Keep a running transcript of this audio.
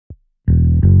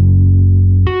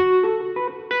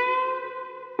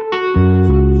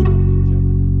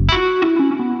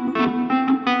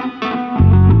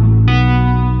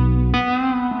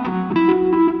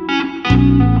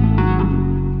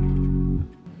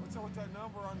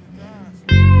number on your dash.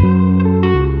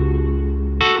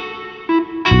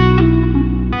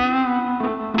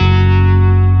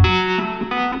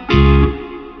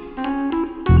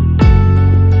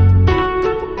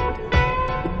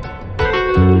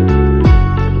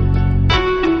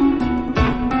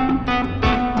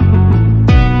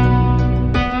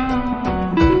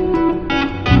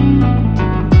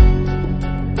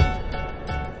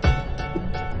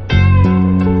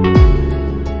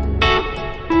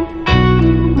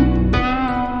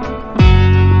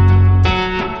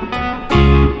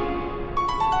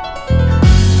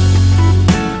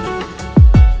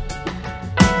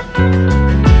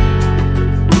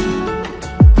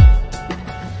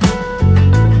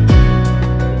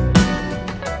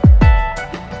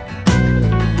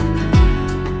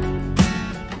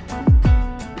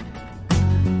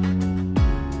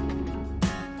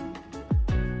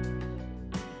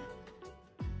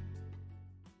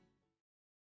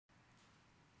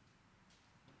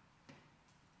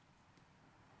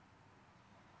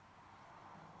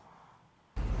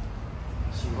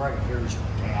 See, right here's your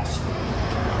gas leak.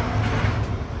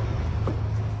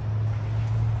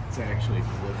 It's actually, if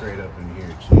you look right up in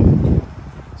here, too.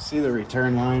 See the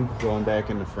return line going back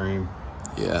in the frame?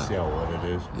 Yeah. See how wet it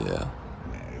is? Yeah.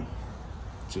 Yeah.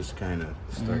 Just kind of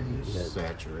starting to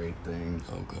saturate things.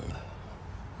 Okay.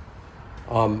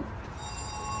 And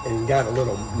you got a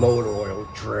little motor oil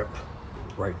drip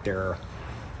right there.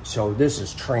 So this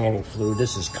is tranny fluid.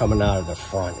 This is coming out of the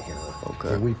front here.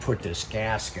 Okay. And we put this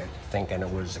gasket thinking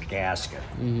it was a gasket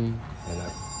and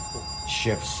a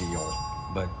shift seal,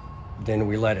 but then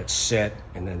we let it sit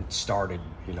and then it started,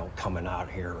 you know, coming out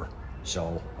here.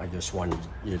 So I just wanted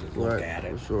you to look at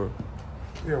it. For sure.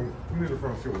 Yeah, we need a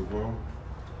front seal as well.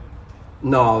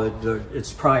 No,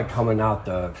 it's probably coming out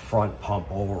the front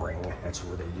pump O-ring. That's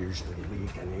where they usually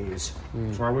leak in these.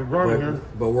 That's why we brought it here.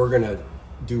 But we're gonna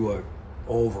do a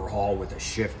overhaul with a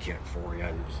shift kit for you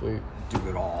and Sweet. do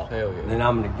it all. Hell yeah. And then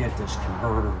I'm gonna get this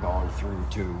converter gone through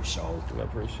too. So I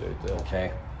appreciate that.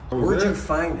 okay. was Where'd you it?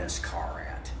 find this car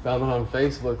at? Found it on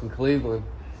Facebook in Cleveland.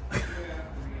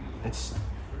 It's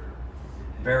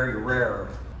very rare.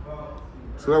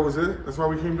 So that was it? That's why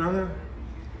we came down here?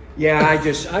 Yeah,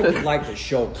 I would like to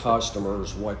show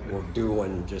customers what we're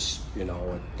doing. Just, you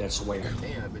know, that's the way.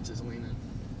 Damn, that bitch is leaning.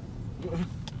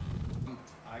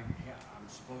 I'm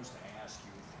supposed to ask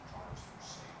you if the car's for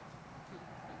sale.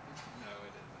 No,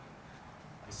 it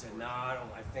isn't. I said, no, I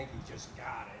don't. I think he just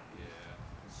got it.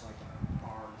 Yeah. It's like a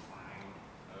barn find.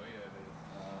 Oh yeah, it is.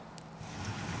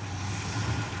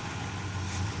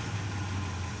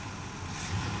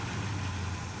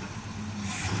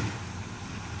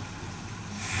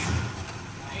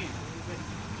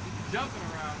 Jumping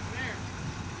around there.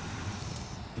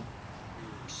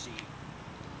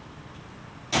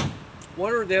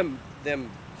 What are them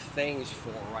things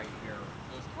for right here?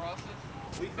 Those crosses?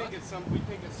 We think it's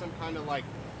some kind of like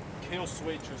kill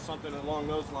switch or something along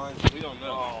those lines. We don't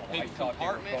know. Oh, Big I thought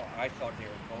compartment? I thought they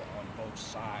were on both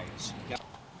sides. Oh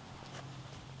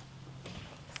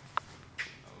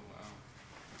wow.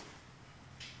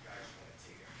 Guys want to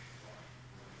take a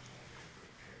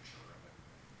picture of it.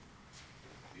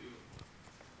 Beautiful.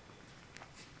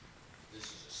 This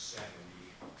is a 70.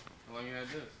 How long you had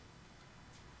this?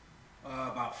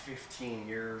 About 15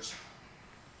 years.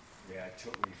 Yeah, it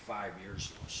took me 5 years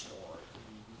to restore it.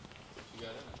 What you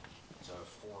got in it? It's a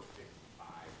 455,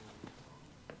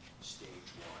 stage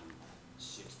 1,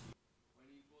 60. When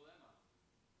do you pull them out?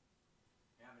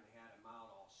 Haven't had him out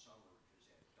all summer because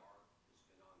that dart has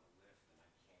been on the lift and I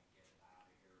can't get it out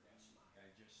of here.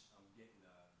 That's I'm getting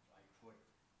I put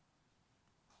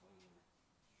clean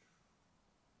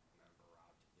member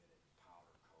out to get it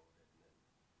powder coated and then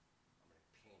I'm going to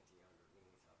paint the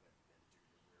underneath of it and then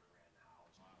do the rear end house.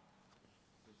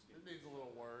 It needs a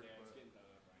little work. Yeah, it's getting done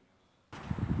up right now.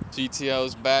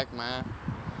 GTO's back, man.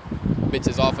 Bitch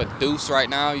is off a deuce right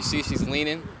now. You see she's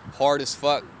leaning hard as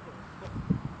fuck.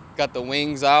 Got the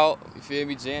wings out. You feel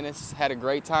me? Janice had a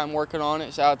great time working on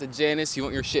it. Shout out to Janice. You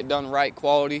want your shit done right,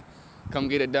 quality, come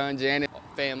get it done, Janice.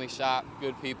 Family shop,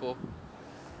 good people.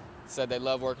 Said they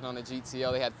love working on the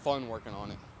GTO. They had fun working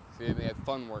on it. Feel me? They had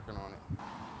fun working on it.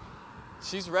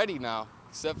 She's ready now,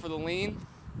 except for the lean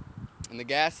and the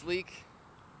gas leak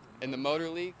and the motor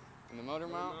leak and the motor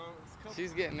mount.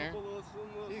 She's getting there.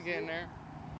 She's getting there.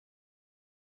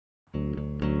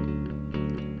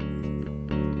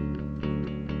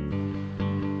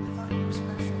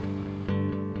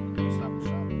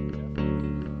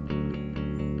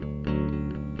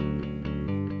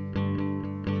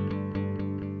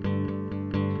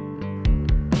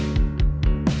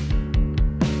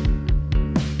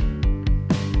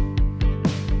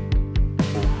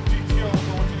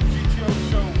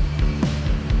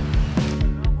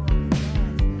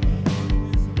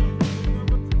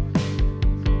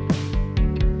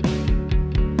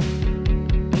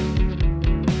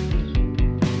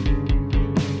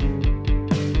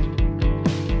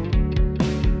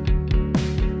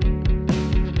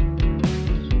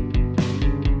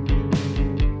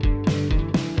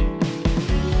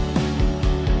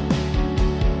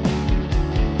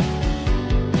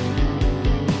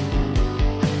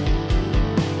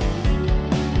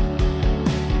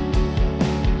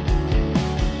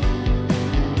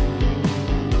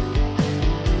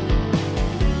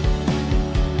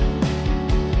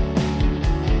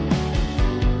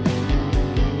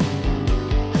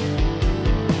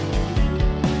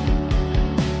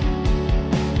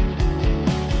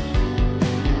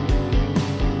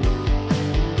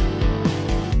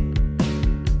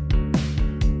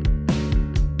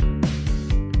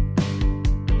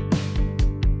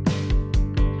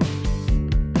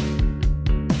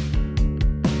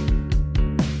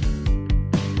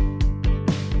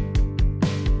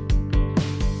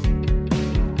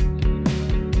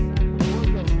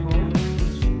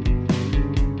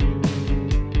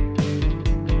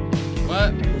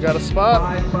 We got a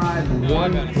spot.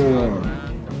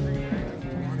 5514.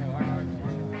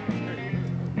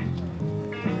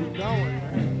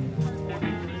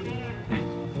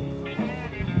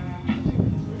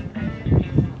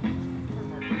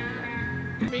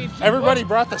 Everybody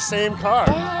brought the same car.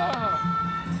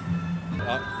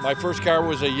 My first car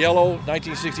was a yellow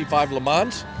 1965 Le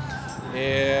Mans,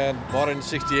 and bought it in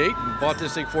 '68. And bought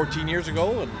this thing 14 years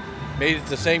ago, and made it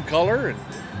the same color, and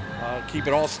keep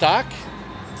it all stock.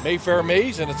 Mayfair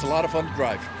Maze, and it's a lot of fun to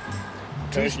drive.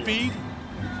 Two-speed,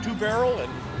 two-barrel,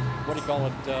 and what do you call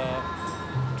it?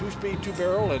 Two-speed,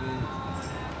 two-barrel, and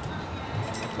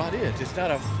that's about it. It's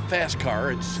not a fast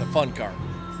car; it's a fun car.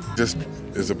 This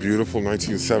is a beautiful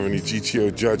 1970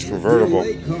 GTO Judge convertible.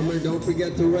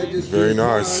 Very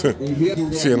nice.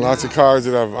 Seeing lots of cars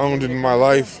that I've owned in my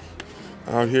life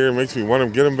out here makes me want to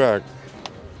get them back.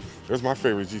 There's my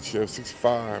favorite GTO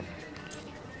 65.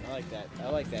 I like that. I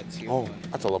like that teal Oh, one.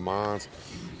 that's a Le Mans.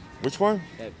 Which one?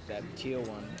 That teal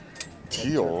one.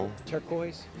 Teal.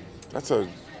 Turquoise. That's a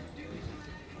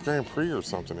Grand Prix or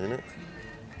something, ain't it?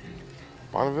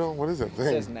 Bonneville? What is that It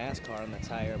thing? says NASCAR on the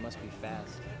tire. It must be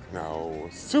fast. No,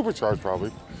 supercharged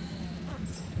probably.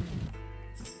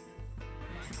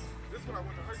 This one I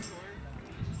went to high school in.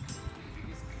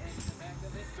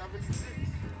 76.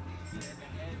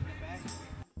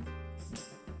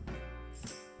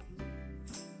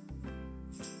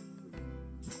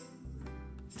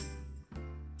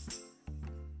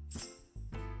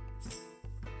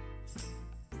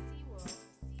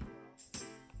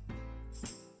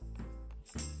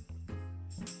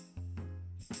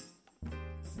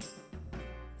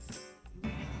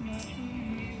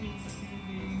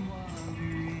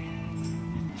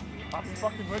 I'm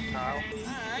fucking with Kyle.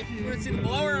 Alright, you wanna see the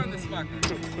blower on this fucker?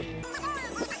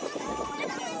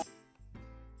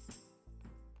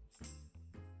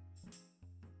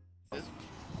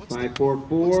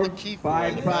 544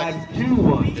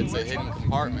 5521. It's a hidden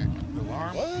compartment.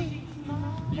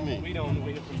 You mean? We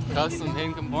don't. Custom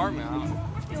hidden compartment.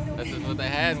 This is what they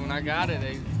had when I got it.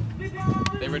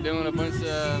 They were doing a bunch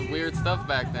of weird stuff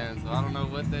back then, so I don't know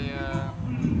what they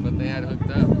had hooked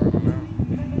up. I don't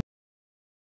know.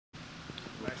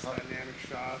 Nice dynamic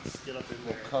shots. Get up in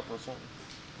there. Cup or something.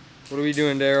 What are we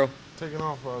doing, Daryl? Taking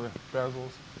off the bezels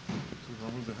to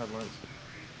remove the headlights.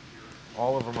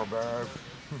 All of them are bad.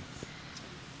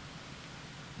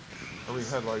 Every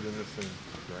headlight in this thing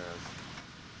is bad.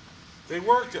 They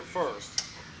worked at first,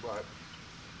 but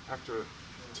after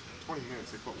 20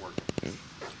 minutes they quit working.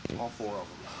 All four of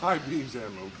them. High beams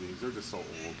and low beams. They're just so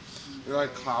old. They're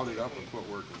like clouded up and quit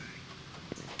working.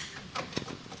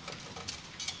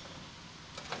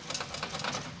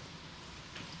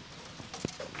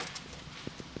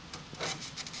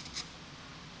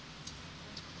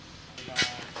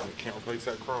 You can't replace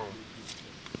that chrome.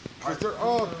 Because they're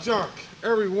all junk.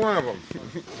 Every one of them.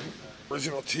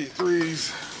 Original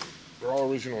T3s. They're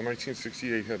all original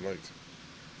 1968 headlights.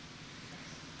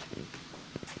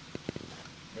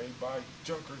 Made by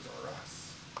junkers or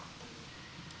us.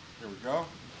 Here we go.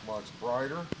 Much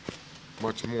brighter.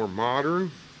 Much more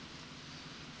modern.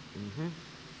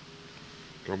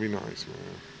 Gonna be nice, man.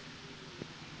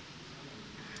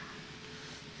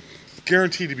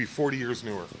 Guaranteed to be 40 years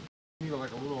newer. You need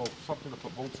like a little something to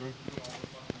put bolts in.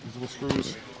 These little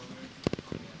screws.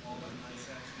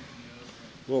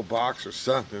 Little box or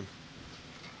something.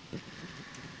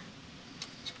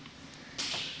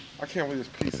 I can't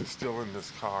believe this piece is still in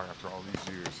this car after all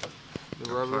these years.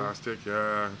 The rubber plastic,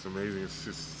 yeah, it's amazing. It's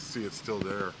just see it's still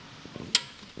there.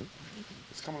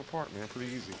 It's coming apart, man,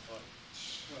 pretty easy.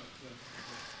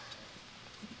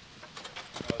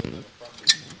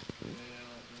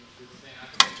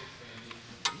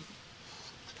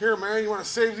 Here, man, you want to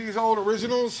save these old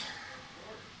originals?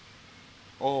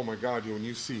 Oh my God, dude, when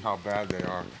you see how bad they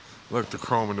are. Look, the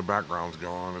chrome in the background's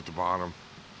gone at the bottom.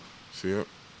 See it?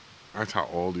 That's how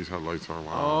old these headlights are.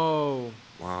 Wow. Oh.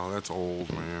 Wow, that's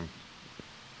old, man.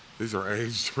 These are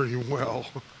aged pretty well.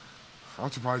 I'm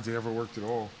surprised they ever worked at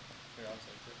all.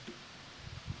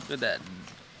 Look at that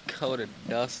coat of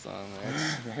dust on there.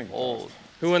 That ain't Old. dust.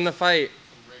 Who won the fight?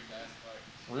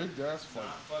 Rigged ass fight.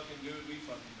 Fucking dude, we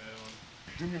fucking bet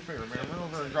on. Do me a favor, man. Run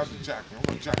over there and grab the jack. I'm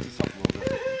gonna jack this up a little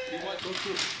bit. You want go too?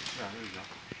 Yeah, there you go.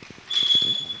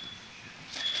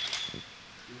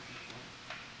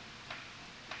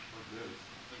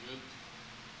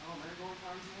 Oh, man, go as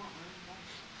hard as you want,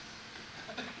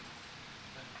 man.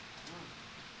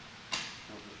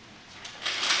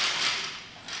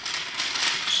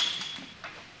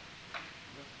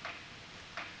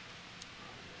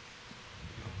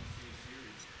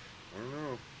 I don't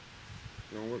know.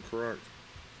 They don't look correct.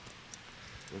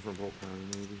 Different bolt pattern,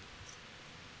 maybe.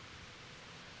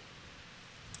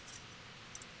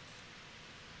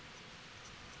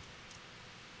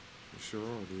 They sure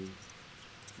are, dude.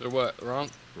 They're what, wrong?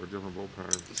 They're a different bolt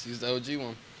pattern. Let's use the OG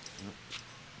one.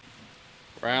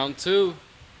 Yep. Round 2.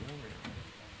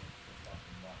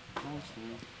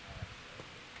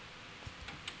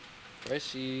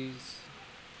 Freshies.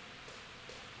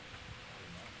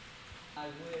 I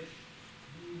wish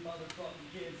you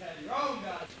motherfucking kids had your own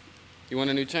guys. You want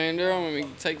a new chain, Daryl? Let me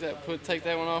take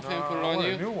that one off him, put it I on want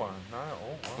you. a new one, not an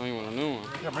old one. Oh, you want a new one?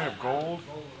 Yeah, made of gold. Alright,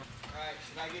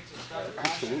 should I get you started?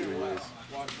 Absolutely is.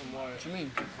 Watch some more. What you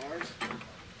mean? Cars?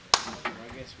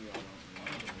 I guess we all know.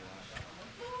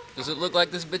 Does it look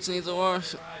like this bitch needs a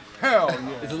wash? Hell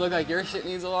yeah. Does it look like your shit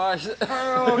needs a wash?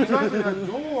 Hell, he's under that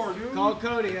door, dude. Call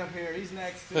Cody up here. He's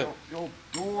next too. The old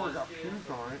door got puke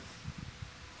on it.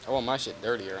 I want my shit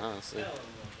dirtier, honestly.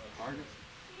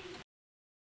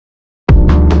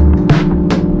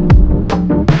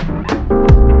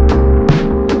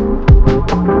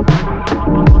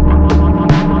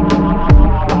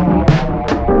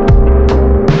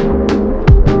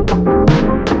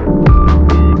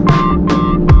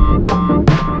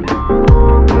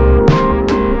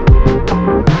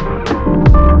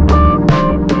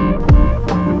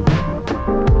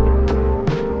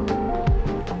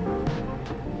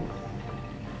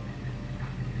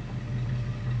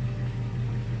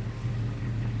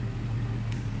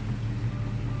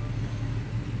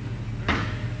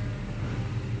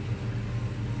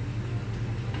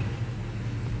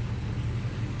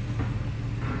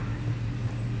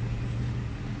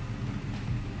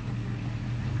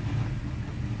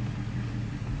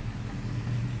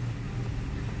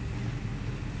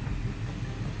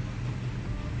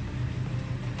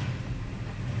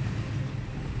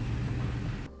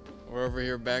 We're over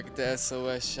here back at the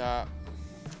SOS shop.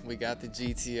 We got the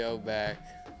GTO back.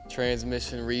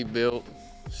 Transmission rebuilt.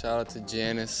 Shout out to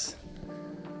Janice.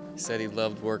 He said he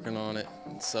loved working on it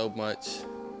so much.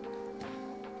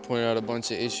 Pointed out a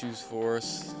bunch of issues for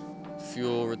us.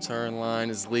 Fuel return line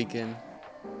is leaking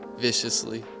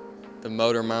viciously. The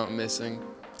motor mount missing.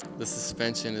 The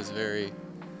suspension is very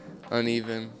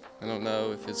uneven. I don't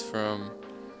know if it's from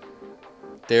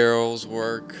Daryl's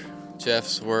work,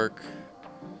 Jeff's work,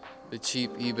 the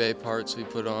cheap eBay parts we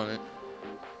put on it,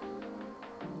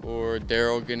 or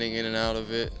Daryl getting in and out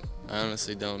of it. I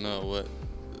honestly don't know what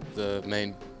the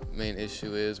main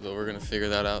issue is, but we're gonna figure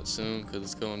that out soon because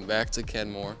it's going back to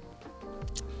Kenmore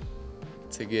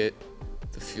to get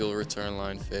the fuel return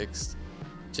line fixed.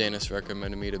 Janice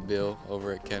recommended me to Bill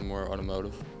over at Kenmore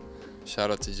Automotive.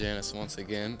 Shout out to Janice once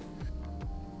again.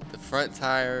 The front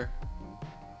tire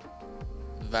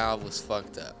valve was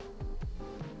fucked up.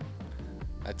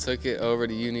 I took it over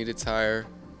to You Need a Tire,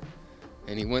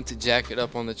 and he went to jack it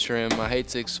up on the trim. I hate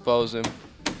to expose him,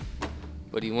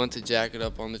 but he went to jack it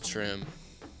up on the trim.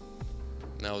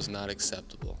 And that was not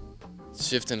acceptable. It's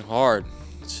shifting hard.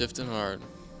 It's shifting hard.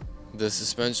 The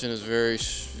suspension is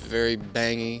very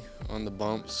bangy on the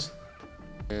bumps,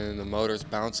 and the motor's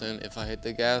bouncing if I hit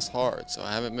the gas hard. So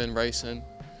I haven't been racing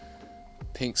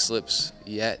pink slips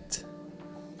yet.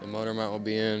 The motor mount will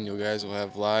be in. You guys will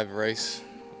have live race,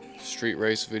 street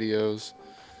race videos.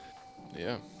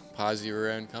 Yeah, Pozzy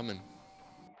rear end coming.